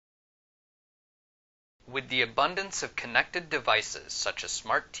With the abundance of connected devices such as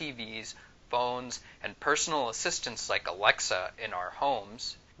smart TVs, phones, and personal assistants like Alexa in our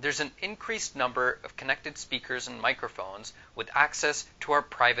homes, there's an increased number of connected speakers and microphones with access to our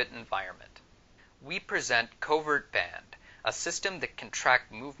private environment. We present CovertBand, a system that can track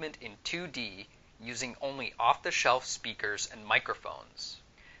movement in 2D using only off-the-shelf speakers and microphones.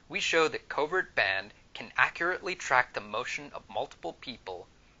 We show that CovertBand can accurately track the motion of multiple people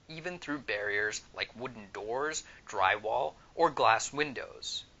even through barriers like wooden doors, drywall, or glass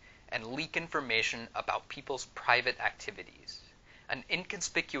windows, and leak information about people's private activities. An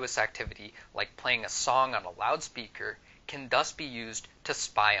inconspicuous activity like playing a song on a loudspeaker can thus be used to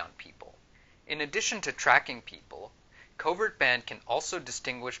spy on people. In addition to tracking people, CovertBand can also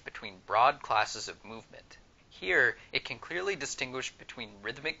distinguish between broad classes of movement. Here, it can clearly distinguish between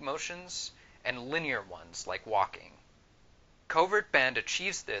rhythmic motions and linear ones like walking. CovertBand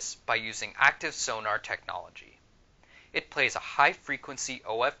achieves this by using active sonar technology. It plays a high-frequency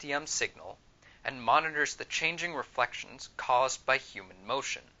OFDM signal and monitors the changing reflections caused by human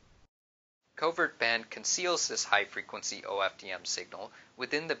motion. CovertBand conceals this high-frequency OFDM signal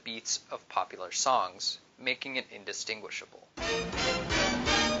within the beats of popular songs, making it indistinguishable.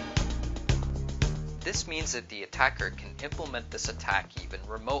 This means that the attacker can implement this attack even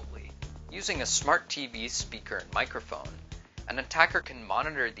remotely. Using a smart TV speaker and microphone, an attacker can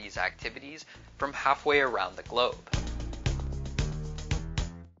monitor these activities from halfway around the globe.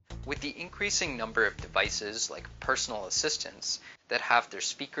 With the increasing number of devices like personal assistants that have their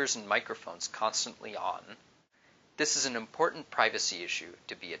speakers and microphones constantly on, this is an important privacy issue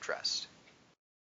to be addressed.